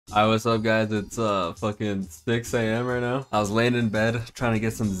Alright, what's up guys? It's fucking 6 a.m. right now. I was laying in bed trying to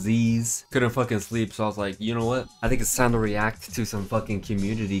get some Z's. Couldn't fucking sleep, so I was like, you know what? I think it's time to react to some fucking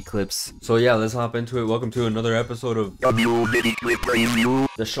community clips. So yeah, let's hop into it. Welcome to another episode of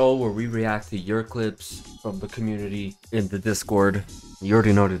the show where we react to your clips from the community in the Discord. You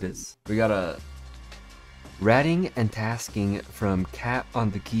already know what it is. We got a ratting and tasking from Cat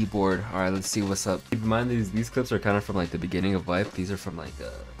on the keyboard. Alright, let's see what's up. Keep in mind these clips are kind of from like the beginning of life. These are from like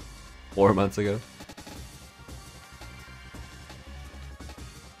 4 months ago.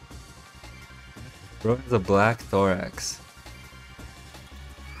 Bro has a black thorax.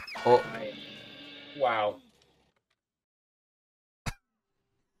 Oh. Wow.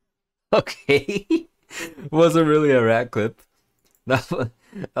 Okay. Wasn't really a rat clip. That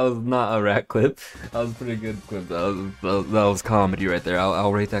was not a rat clip. That was a pretty good clip. That was comedy right there.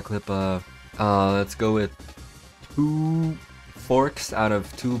 I'll rate that clip. Let's go with 2 forks out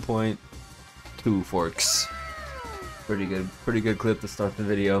of 2.2 forks. Pretty good clip to start the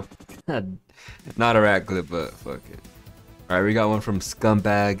video. Not a rat clip, but fuck it. All right, we got one from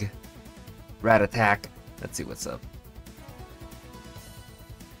Scumbag. Rat attack. Let's see what's up.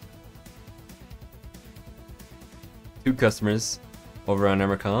 Two customers over on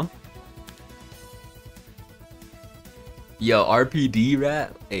Emercom. Yo, RPD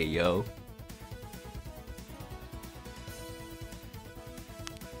rat? Hey, yo.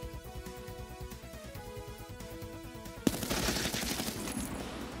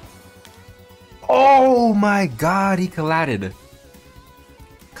 Oh my god, he collided.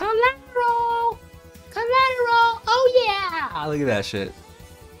 Collateral! Collateral! Oh yeah! Look at that shit.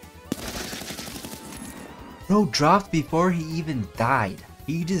 Bro dropped before he even died.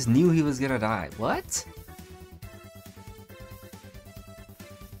 He just knew he was gonna die. What?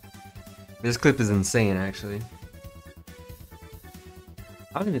 This clip is insane, actually.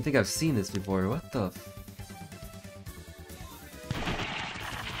 I don't even think I've seen this before. What the f—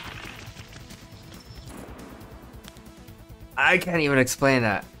 I can't even explain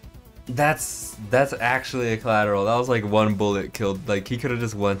that. That's actually a collateral. That was like one bullet killed. Like he could have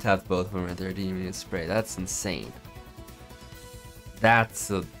just one-tapped both of them right there. Didn't even need to spray. That's insane.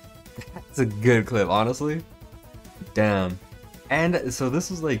 That's a good clip, honestly. Damn. And so this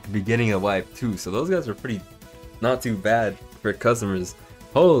was like the beginning of life too. So those guys are pretty not too bad for customers.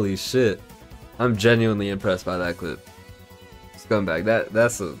 Holy shit. I'm genuinely impressed by that clip. Scumbag.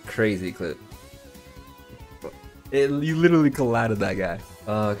 That's a crazy clip. You literally collided that guy.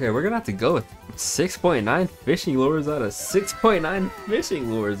 Okay, we're gonna have to go with 6.9 fishing lures out of 6.9 fishing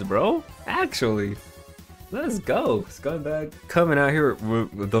lures, bro. Actually, let's go. Scumbag coming out here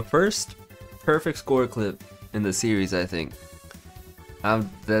with the first perfect score clip in the series, I think. All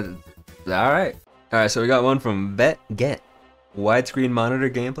right. So we got one from Vet Get. Widescreen monitor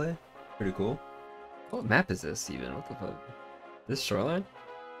gameplay. Pretty cool. What map is this even? What the fuck? This shoreline?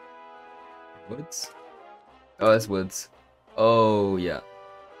 Woods? Oh, that's woods. Oh yeah,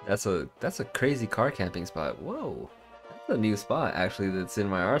 that's a crazy car camping spot. Whoa, that's a new spot actually that's in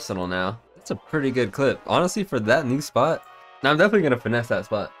my arsenal now. That's a pretty good clip, honestly, for that new spot. Now I'm definitely gonna finesse that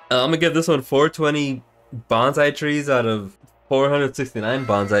spot. I'm gonna give this one 420 bonsai trees out of 469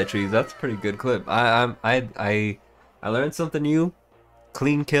 bonsai trees. That's a pretty good clip. I learned something new.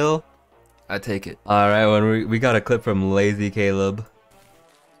 Clean kill. I take it. All right, when we got a clip from Lazy Caleb.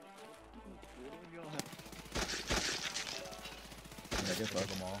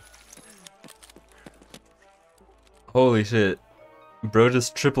 Holy shit. Bro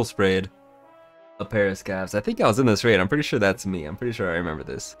just triple sprayed a pair of scavs. I think I was in this raid. I'm pretty sure that's me. I'm pretty sure I remember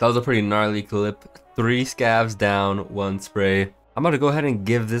this. That was a pretty gnarly clip. 3 scavs down, 1 spray. I'm about to go ahead and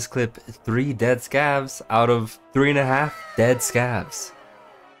give this clip 3 dead scavs out of 3.5 dead scavs.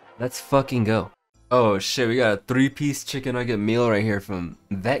 Let's fucking go. Oh shit, we got a 3-piece chicken nugget meal right here from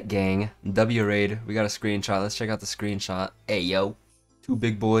Vet Gang. W raid. We got a screenshot. Let's check out the screenshot. Hey yo. 2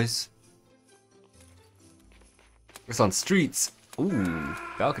 big boys. It's on streets. Ooh,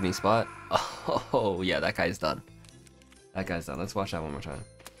 balcony spot. Oh yeah, that guy's done. That guy's done. Let's watch that one more time.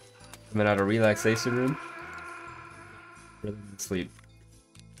 Coming out of relaxation room. Sleep.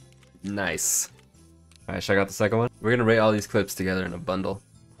 Nice. Alright, check out the second one. We're gonna rate all these clips together in a bundle.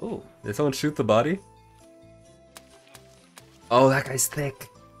 Oh, did someone shoot the body? Oh, that guy's thick.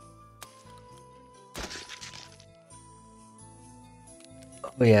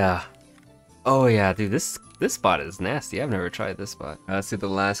 Oh yeah. Oh yeah, dude, this spot is nasty. I've never tried this spot. Let's see the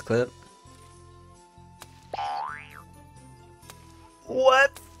last clip.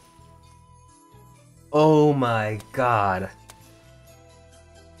 What? Oh my god.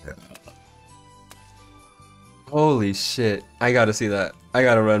 Holy shit. I gotta see that. I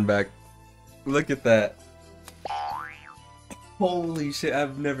gotta run back. Look at that. Holy shit,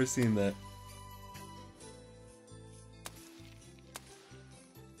 I've never seen that.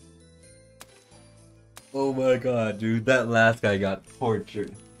 Oh my god, dude, that last guy got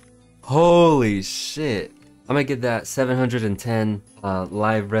tortured. Holy shit. I'm gonna get that 710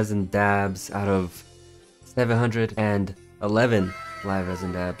 live resin dabs out of 711 live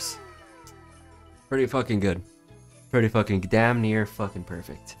resin dabs. Pretty fucking good. Pretty fucking damn near fucking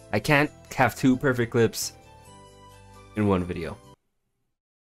perfect. I can't have 2 perfect clips in one video.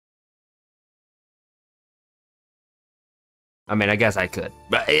 I mean, I guess I could,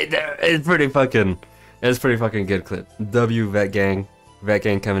 but it's pretty fucking good clip. W Vet Gang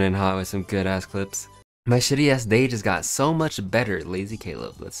coming in hot with some good ass clips. My shitty ass day just got so much better. Lazy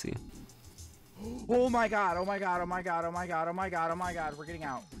Caleb, let's see. Oh my god, oh my god, oh my god, oh my god, oh my god, oh my god, we're getting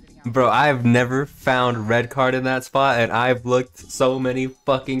out. Bro, I've never found red card in that spot, and I've looked so many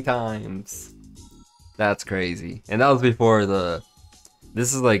fucking times. That's crazy. And that was before the...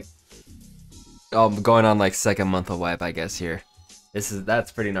 This is like... going on like 2nd month of wipe, I guess, here.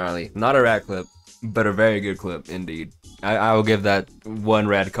 That's pretty gnarly. Not a rat clip, but a very good clip, indeed. I will give that 1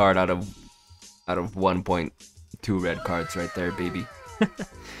 red card out of 1.2 red cards right there, baby.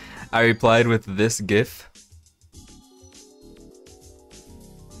 I replied with this gif.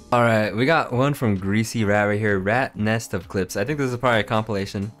 Alright, we got one from Greasy Rat right here. Rat Nest of clips. I think this is probably a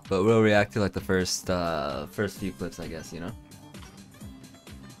compilation, but we'll react to like the first few clips, I guess, you know?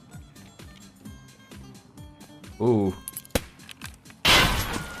 Ooh.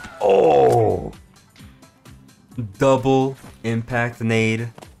 Oh! Double impact nade.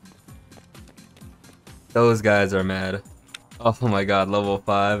 Those guys are mad. Oh my god, level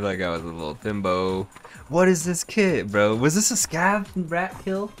 5. That guy was a little Timbo. What is this kit, bro? Was this a scav rat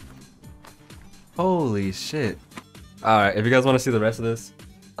kill? Holy shit. Alright, if you guys want to see the rest of this,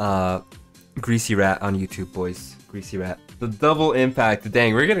 Greasy Rat on YouTube, boys. Greasy Rat. The double impact.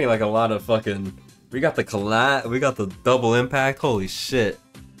 Dang, we're getting like a lot of fucking... We got the double impact. Holy shit.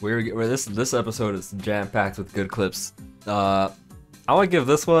 This episode is jam-packed with good clips. I want to give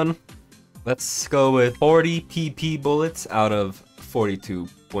this one... Let's go with 40 PP bullets out of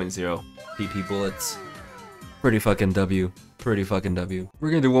 42.0 PP bullets. Pretty fucking W. Pretty fucking W. We're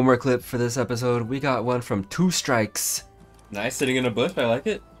gonna do one more clip for this episode. We got one from 2 Strikes. Nice, sitting in a bush. I like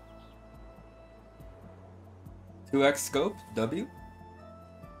it. 2x scope. W.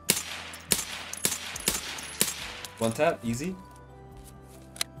 1 tap. Easy.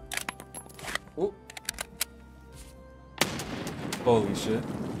 Oh. Holy shit.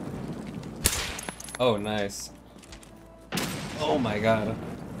 Oh, nice. Oh my god.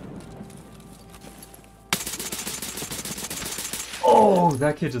 Oh,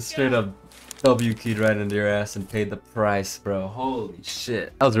 that kid just straight up W keyed right into your ass and paid the price, bro. Holy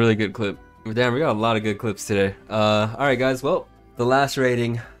shit. That was a really good clip. Damn, we got a lot of good clips today. Alright guys, well, the last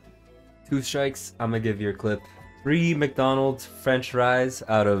rating. 2 Strikes, I'm gonna give your clip 3 McDonald's French fries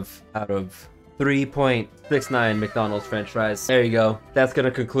out of 3.69 McDonald's French fries. There you go. That's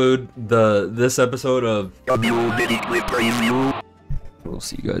gonna conclude this episode of We'll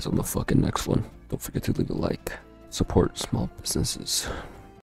see you guys on the fucking next one. Don't forget to leave a like. Support small businesses.